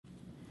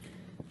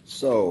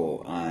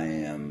So I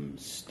am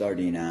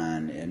starting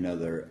on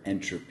another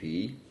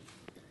entropy.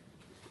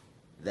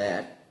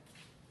 That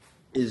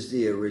is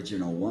the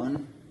original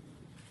one.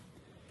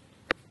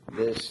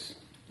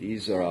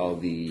 These are all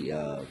the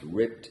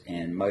ripped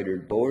and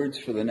mitered boards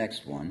for the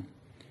next one.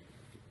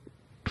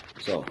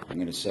 So I'm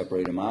going to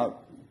separate them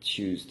out,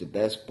 choose the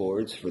best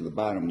boards for the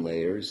bottom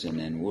layers, and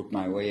then work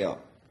my way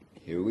up.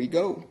 Here we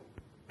go.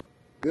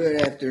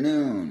 Good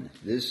afternoon.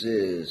 This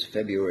is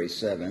February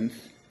 7th.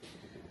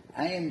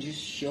 I am just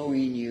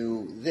showing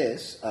you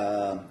this.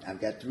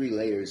 I've got 3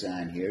 layers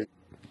on here.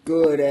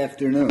 Good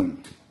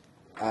afternoon.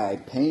 I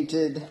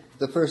painted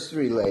the first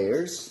 3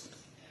 layers.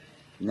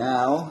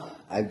 Now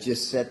I've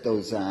just set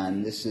those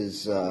on. This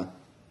is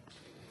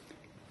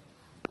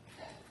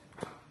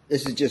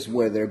just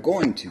where they're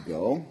going to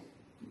go.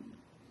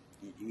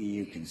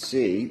 You can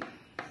see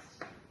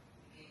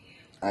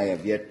I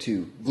have yet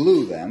to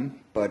glue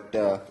them, but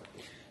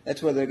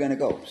that's where they're going to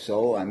go.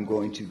 So I'm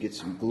going to get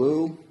some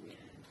glue,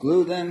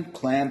 glue them,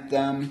 clamp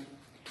them.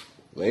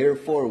 Layer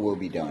 4 will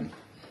be done.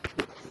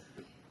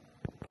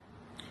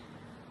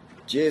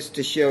 Just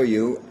to show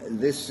you,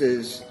 this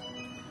is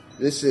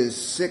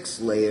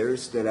 6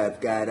 layers that I've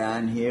got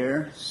on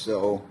here.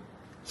 So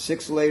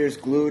 6 layers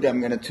glued. I'm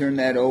going to turn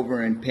that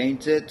over and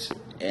paint it,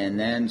 and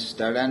then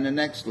start on the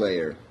next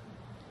layer.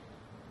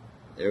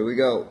 There we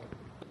go.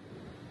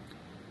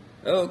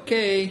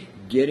 Okay,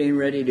 getting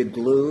ready to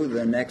glue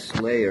the next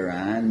layer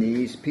on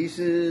these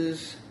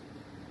pieces.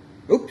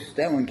 Oops,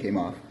 that one came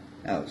off.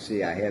 Oh,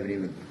 see, I haven't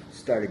even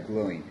started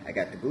gluing. I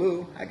got the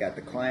glue, I got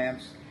the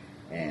clamps,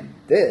 and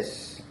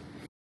this.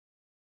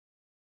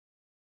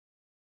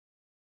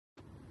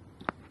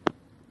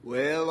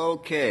 Well,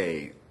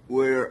 okay,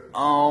 we're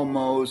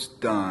almost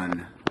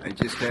done. I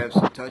just have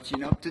some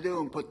touching up to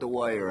do and put the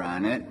wire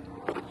on it.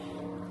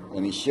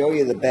 Let me show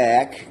you the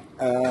back.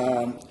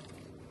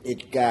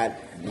 It got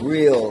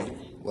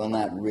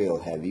not real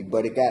heavy,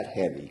 but it got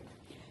heavy.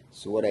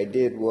 So what I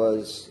did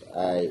was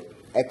I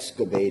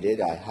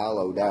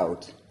hollowed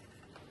out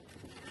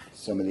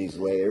some of these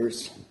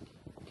layers.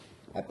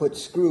 I put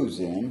screws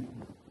in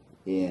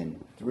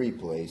 3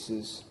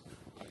 places,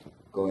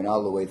 going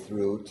all the way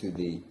through to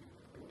the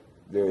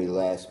very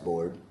last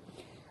board.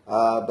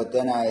 But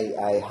then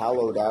I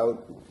hollowed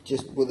out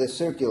just with a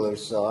circular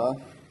saw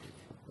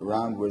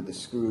around where the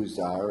screws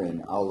are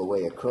and all the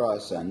way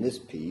across on this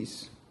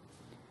piece.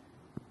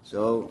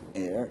 So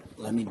here,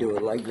 let me do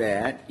it like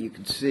that. You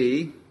can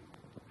see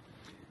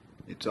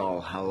it's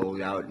all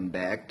hollowed out and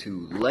back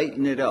to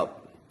lighten it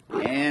up.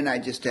 And I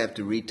just have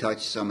to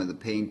retouch some of the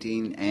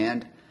painting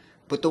and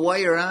put the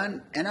wire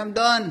on, and I'm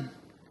done.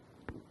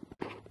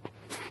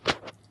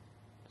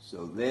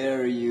 So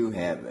there you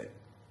have it.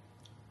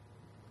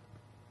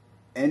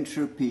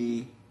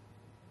 Entropy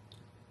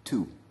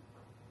 2.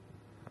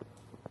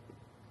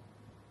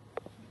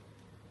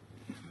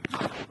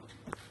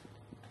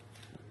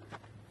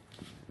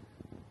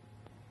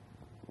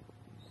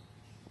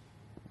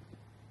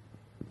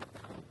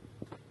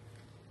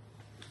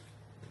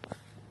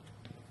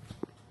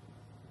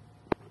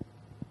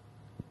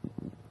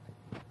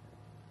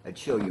 I'd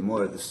show you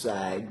more of the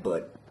side,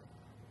 but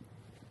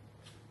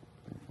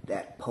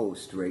that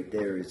post right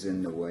there is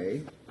in the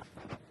way.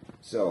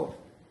 So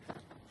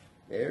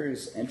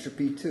there's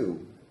Entropy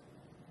 2.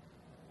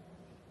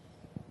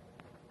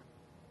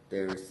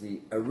 There's the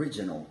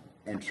original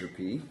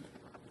Entropy.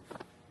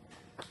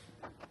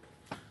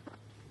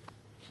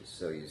 Just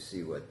so you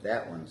see what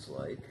that one's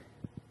like.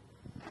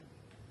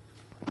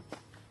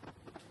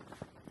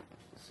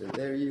 So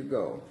there you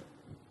go.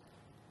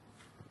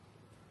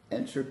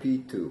 Entropy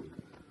 2.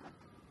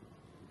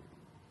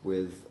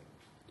 With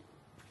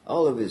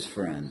all of his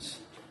friends.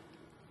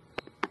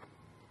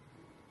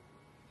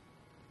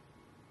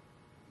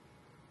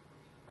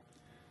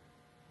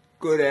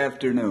 Good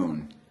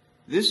afternoon.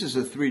 This is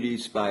a 3D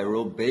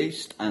spiral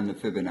based on the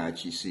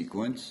Fibonacci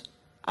sequence.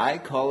 I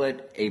call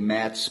it a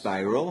matte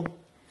spiral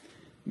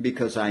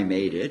because I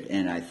made it,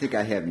 and I think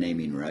I have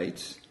naming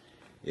rights.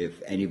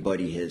 If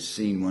anybody has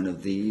seen one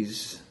of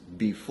these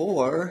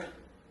before,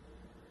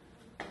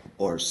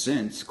 or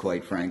since,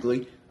 quite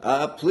frankly,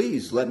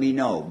 please let me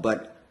know.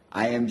 But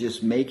I am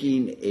just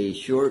making a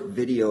short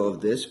video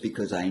of this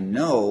because I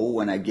know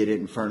when I get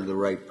it in front of the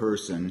right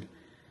person,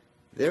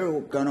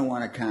 they're going to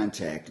want to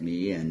contact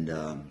me, and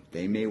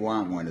they may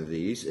want one of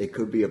these. It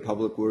could be a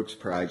public works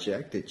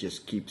project that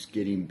just keeps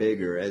getting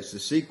bigger as the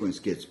sequence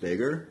gets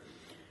bigger.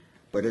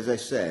 But as I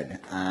said,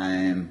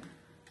 I'm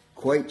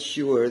quite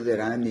sure that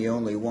I'm the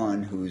only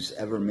one who's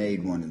ever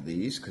made one of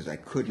these, because I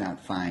could not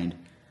find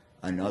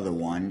another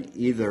one,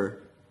 either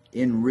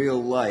in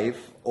real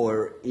life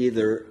or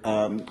either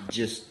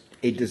just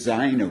a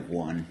design of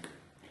one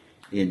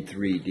in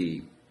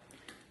 3D.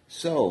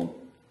 So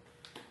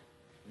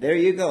there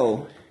you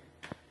go.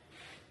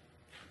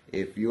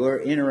 If you're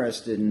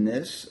interested in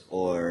this,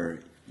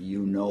 or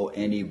you know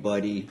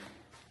anybody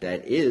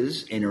that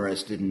is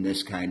interested in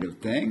this kind of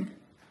thing,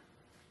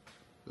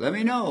 let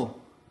me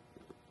know.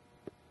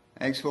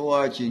 Thanks for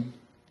watching.